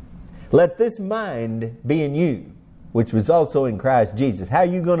 Let this mind be in you, which was also in Christ Jesus. How are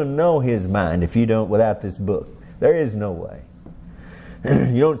you going to know His mind if you don't, without this book? There is no way.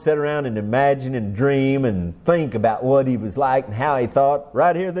 You don't sit around and imagine and dream and think about what He was like and how He thought.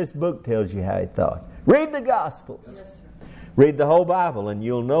 Right here, this book tells you how He thought. Read the Gospels. Yes, sir. Read the whole Bible and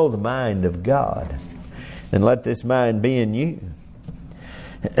you'll know the mind of God. And let this mind be in you.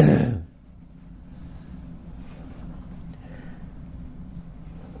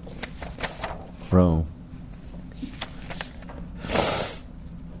 Wrong.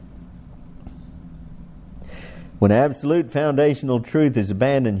 When absolute foundational truth is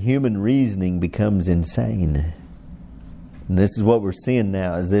abandoned, human reasoning becomes insane. And this is what we're seeing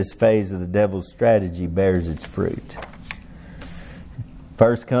now as this phase of the devil's strategy bears its fruit.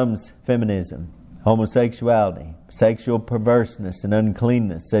 First comes feminism, homosexuality, sexual perverseness and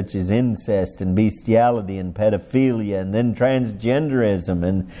uncleanness such as incest and bestiality and pedophilia, and then transgenderism,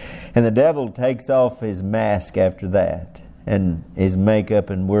 and the devil takes off his mask after that and his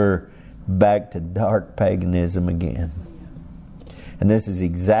makeup, and we're back to dark paganism again. And this is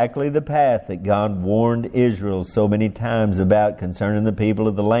exactly the path that God warned Israel so many times about concerning the people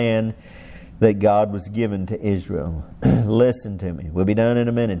of the land that God was given to Israel. Listen to me. We'll be done in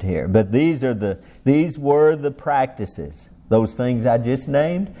a minute here. But these were the practices. Those things I just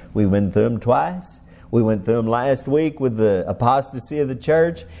named, we went through them twice. We went through them last week with the apostasy of the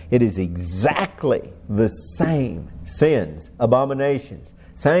church. It is exactly the same sins, abominations,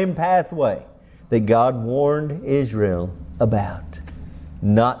 same pathway that God warned Israel about.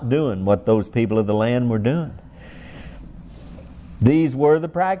 Not doing what those people of the land were doing. These were the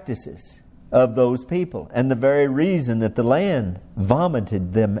practices of those people, and the very reason that the land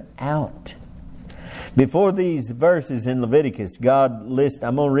vomited them out. Before these verses in Leviticus, God lists,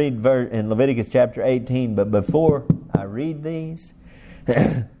 I'm going to read in Leviticus chapter 18, but before I read these,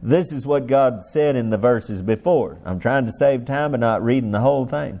 this is what God said in the verses before. I'm trying to save time and not reading the whole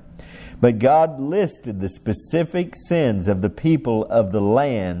thing. But God listed the specific sins of the people of the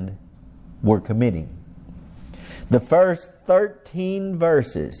land were committing. The first 13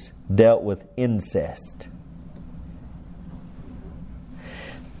 verses dealt with incest.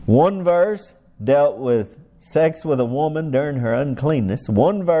 One verse dealt with sex with a woman during her uncleanness.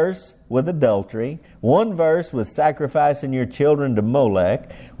 One verse with adultery. One verse with sacrificing your children to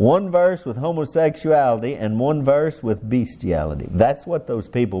Molech. One verse with homosexuality. And one verse with bestiality. That's what those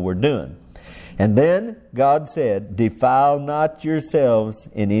people were doing. And then God said, defile not yourselves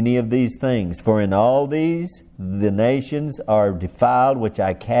in any of these things, for in all these the nations are defiled, which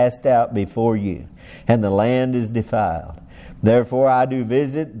I cast out before you, and the land is defiled. Therefore I do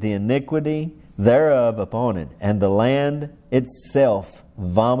visit the iniquity thereof upon it, and the land itself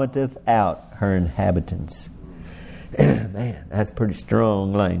vomiteth out her inhabitants. Man, that's pretty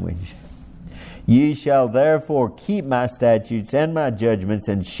strong language. Ye shall therefore keep my statutes and my judgments,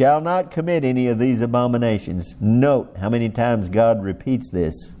 and shall not commit any of these abominations. Note how many times God repeats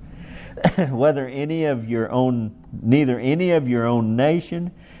this. Neither any of your own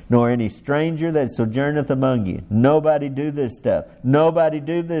nation, nor any stranger that sojourneth among you. Nobody do this stuff. Nobody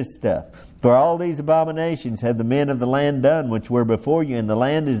do this stuff. For all these abominations have the men of the land done, which were before you, and the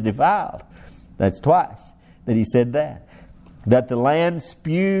land is defiled. That's twice that he said that. That the land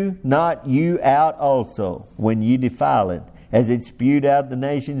spew not you out also, when ye defile it, as it spewed out the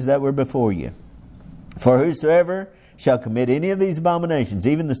nations that were before you. For whosoever shall commit any of these abominations,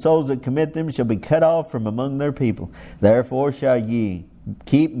 even the souls that commit them, shall be cut off from among their people. Therefore shall ye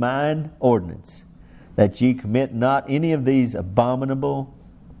keep mine ordinance, that ye commit not any of these abominable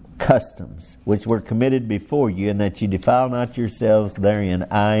customs which were committed before you, and that ye defile not yourselves therein.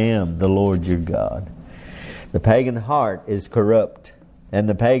 I am the Lord your God. The pagan heart is corrupt, and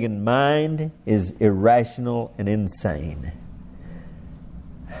the pagan mind is irrational and insane.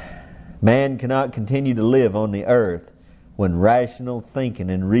 Man cannot continue to live on the earth when rational thinking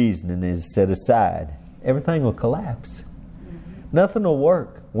and reasoning is set aside. Everything will collapse. Nothing will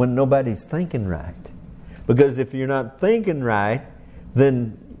work when nobody's thinking right. Because if you're not thinking right,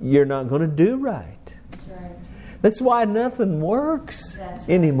 then you're not going to do right. Right. That's why nothing works That's right.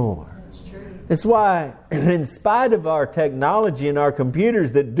 anymore. That's true. That's why, in spite of our technology and our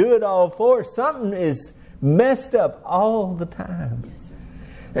computers that do it all for us, something is messed up all the time. Yes,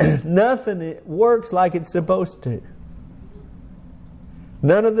 sir. Nothing works like it's supposed to.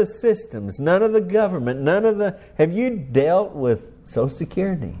 None of the systems, none of the government, none of the... Have you dealt with Social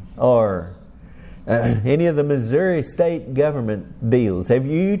Security or any of the Missouri state government deals? Have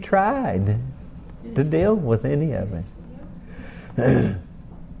you tried to deal with any of it?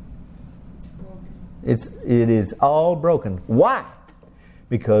 It's broken. It is all broken. Why?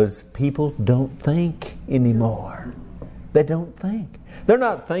 Because people don't think anymore. They don't think. They're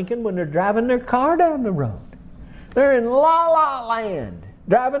not thinking when they're driving their car down the road. They're in la-la land,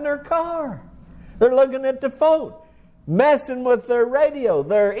 driving their car. They're looking at the phone, messing with their radio.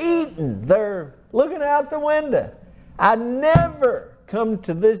 They're eating. They're looking out the window. I never come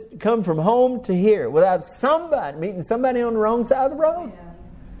from home to here without meeting somebody on the wrong side of the road. Yeah.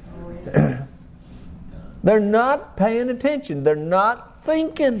 Oh, yeah. They're not paying attention. They're not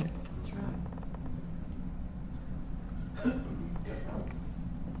thinking. That's right.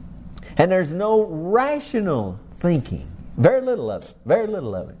 And there's no rational thinking. Very little of it. Very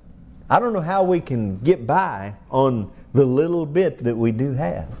little of it. I don't know how we can get by on the little bit that we do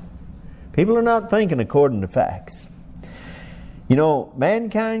have. People are not thinking according to facts. You know,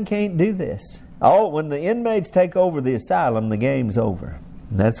 mankind can't do this. When the inmates take over the asylum, the game's over.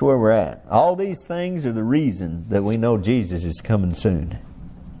 And that's where we're at. All these things are the reason that we know Jesus is coming soon.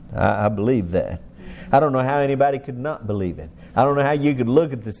 I believe that. I don't know how anybody could not believe it. I don't know how you could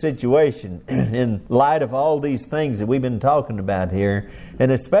look at the situation in light of all these things that we've been talking about here,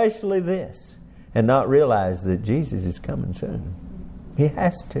 and especially this, and not realize that Jesus is coming soon. He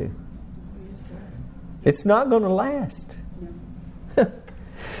has to. Yes, sir. It's not going to last. No.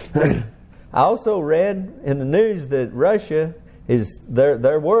 I also read in the news that Russia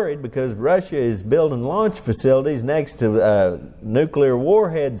they're worried because Russia is building launch facilities next to a nuclear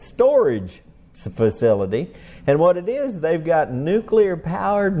warhead storage facility. And what it is, they've got nuclear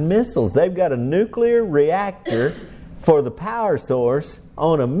powered missiles. They've got a nuclear reactor for the power source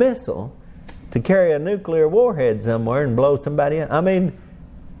on a missile to carry a nuclear warhead somewhere and blow somebody up. I mean,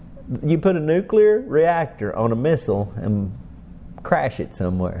 you put a nuclear reactor on a missile and crash it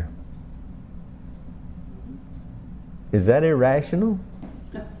somewhere. Is that irrational?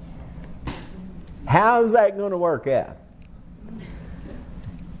 How's that going to work out?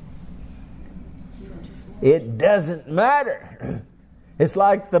 It doesn't matter. It's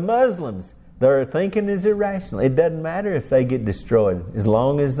like the Muslims. Their thinking is irrational. It doesn't matter if they get destroyed. As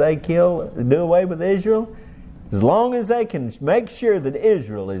long as they do away with Israel, as long as they can make sure that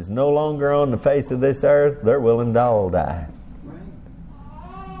Israel is no longer on the face of this earth, they're willing to all die. Right.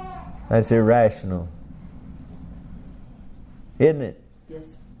 That's irrational. Isn't it? Yes.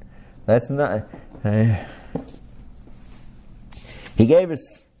 That's not... He gave us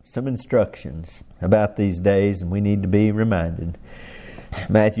some instructions about these days, and we need to be reminded.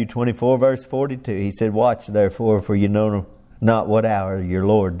 Matthew 24 verse 42, he said, "Watch therefore, for you know not what hour your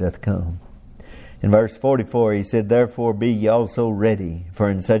Lord doth come." In verse 44 he said, "Therefore be ye also ready, for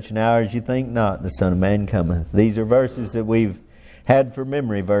in such an hour as you think not, the Son of Man cometh." These are verses that we've had for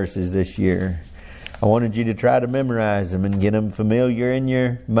memory verses this year. I wanted you to try to memorize them and get them familiar in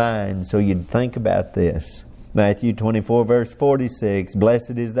your mind so you'd think about this. Matthew 24 verse 46,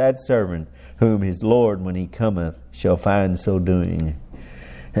 "Blessed is that servant whom his Lord when he cometh shall find so doing."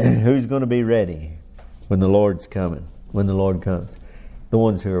 Who's going to be ready when the Lord's coming? When the Lord comes? The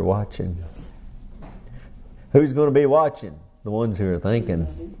ones who are watching. Who's going to be watching? The ones who are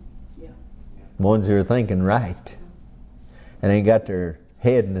thinking. Yeah. The ones who are thinking right. And ain't got their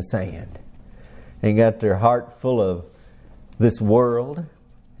head in the sand. Ain't got their heart full of this world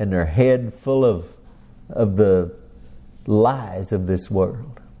and their head full of the lies of this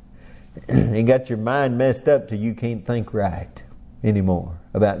world. Ain't got your mind messed up till you can't think right anymore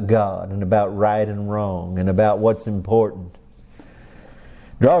about God and about right and wrong and about what's important.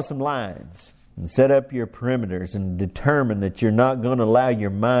 Draw some lines and set up your perimeters and determine that you're not going to allow your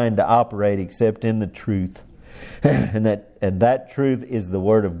mind to operate except in the truth. and that truth is the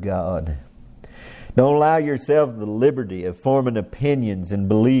Word of God. Don't allow yourself the liberty of forming opinions and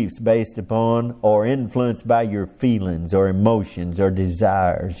beliefs based upon or influenced by your feelings or emotions or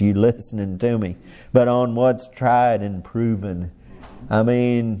desires. You listening to me? But on what's tried and proven. I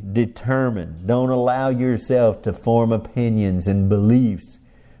mean, determined. Don't allow yourself to form opinions and beliefs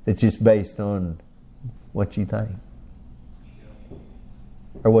that's just based on what you think.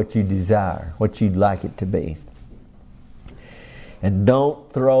 Or what you desire. What you'd like it to be. And don't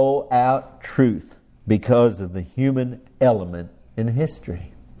throw out truth because of the human element in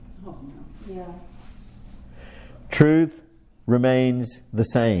history. Oh, no. Yeah. Truth remains the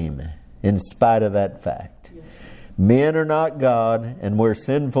same in spite of that fact. Yes, sir. Men are not God, and where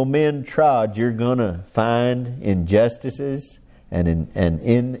sinful men trod, you're going to find injustices and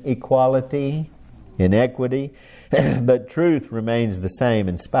inequality, inequity. But truth remains the same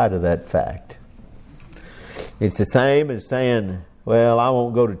in spite of that fact. It's the same as saying, well, I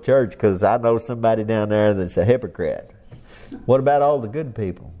won't go to church because I know somebody down there that's a hypocrite. What about all the good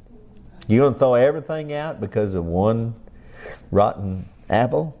people? You going to throw everything out because of one rotten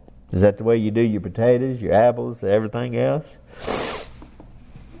apple? Is that the way you do your potatoes, your apples, everything else?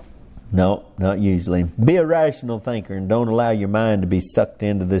 No, not usually. Be a rational thinker and don't allow your mind to be sucked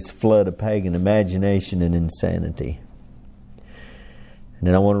into this flood of pagan imagination and insanity. And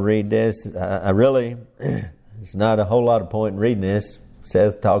then I want to read this. I really, there's not a whole lot of point in reading this.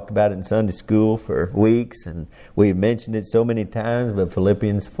 Seth talked about it in Sunday school for weeks, and we've mentioned it so many times, but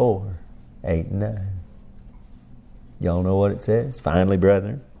Philippians 4, 8 and 9. Y'all know what it says? Finally,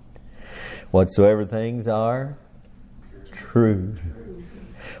 brethren, whatsoever things are true,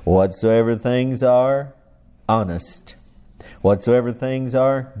 whatsoever things are honest, whatsoever things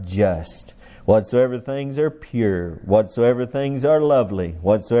are just, whatsoever things are pure, whatsoever things are lovely,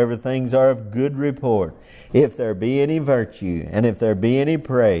 whatsoever things are of good report, if there be any virtue, and if there be any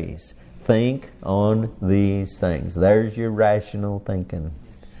praise, think on these things. There's your rational thinking.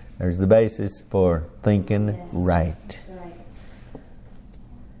 There's the basis for thinking right.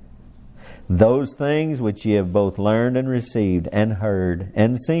 Those things which ye have both learned and received and heard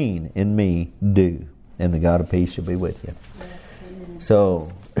and seen in me, do, and the God of peace shall be with you. Yes,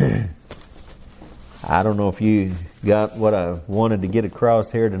 so, I don't know if you got what I wanted to get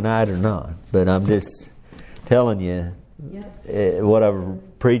across here tonight or not, but I'm just telling you what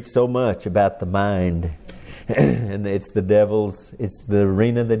I've preached so much about the mind. And it's the devil's, it's the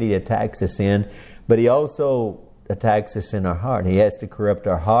arena that he attacks us in, but he also attacks us in our heart. He has to corrupt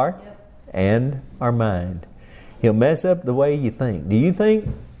our heart and our mind. He'll mess up the way you think. Do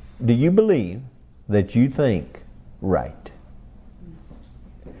you believe that you think right?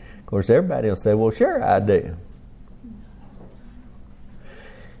 Of course, everybody will say, well, sure, I do.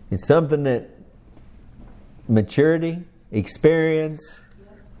 It's something that maturity, experience,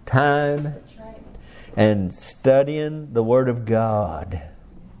 time, and studying the Word of God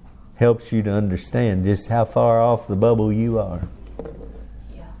helps you to understand just how far off the bubble you are.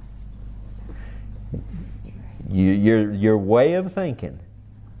 Your way of thinking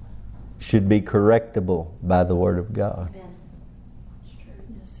should be correctable by the Word of God.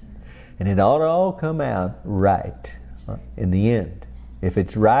 And it ought to all come out right in the end. If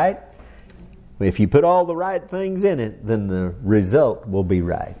it's right, if you put all the right things in it, then the result will be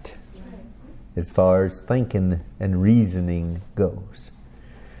right. As far as thinking and reasoning goes.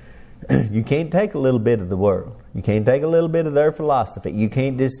 You can't take a little bit of the world. You can't take a little bit of their philosophy. You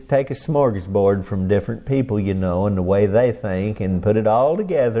can't just take a smorgasbord from different people you know and the way they think and put it all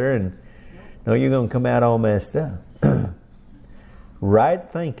together and no, you're going to come out all messed up. Right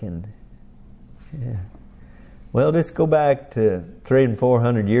thinking. Yeah. Well, just go back to 300 and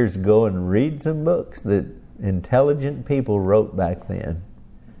 400 years ago and read some books that intelligent people wrote back then.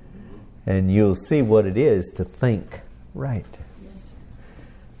 And you'll see what it is to think right. Yes.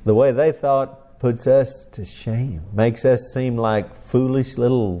 The way they thought puts us to shame. Makes us seem like foolish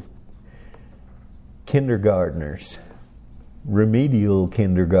little kindergartners. Remedial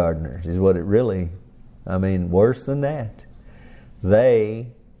kindergartners is what it really, worse than that. They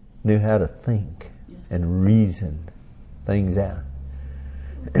knew how to think and reason things out.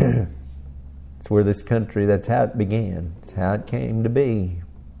 It's where this country, that's how it began. It's how it came to be.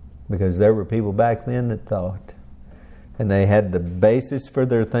 Because there were people back then that thought. And they had the basis for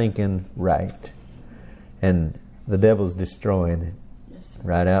their thinking right. And the devil's destroying it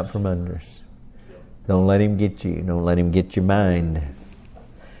right out from under us. Don't let him get you. Don't let him get your mind.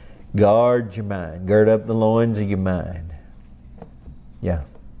 Guard your mind. Gird up the loins of your mind. Yeah.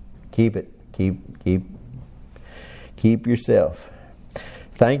 Keep it. Keep yourself.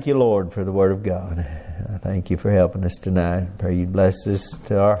 Thank you, Lord, for the Word of God. I thank you for helping us tonight. I pray you bless us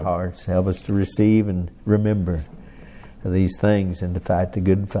to our hearts. Help us to receive and remember these things and to fight the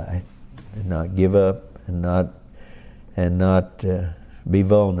good fight. And not give up and not be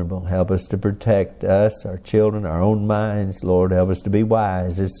vulnerable. Help us to protect us, our children, our own minds. Lord, help us to be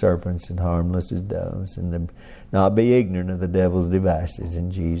wise as serpents and harmless as doves. And to not be ignorant of the devil's devices. In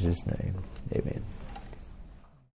Jesus' name, amen.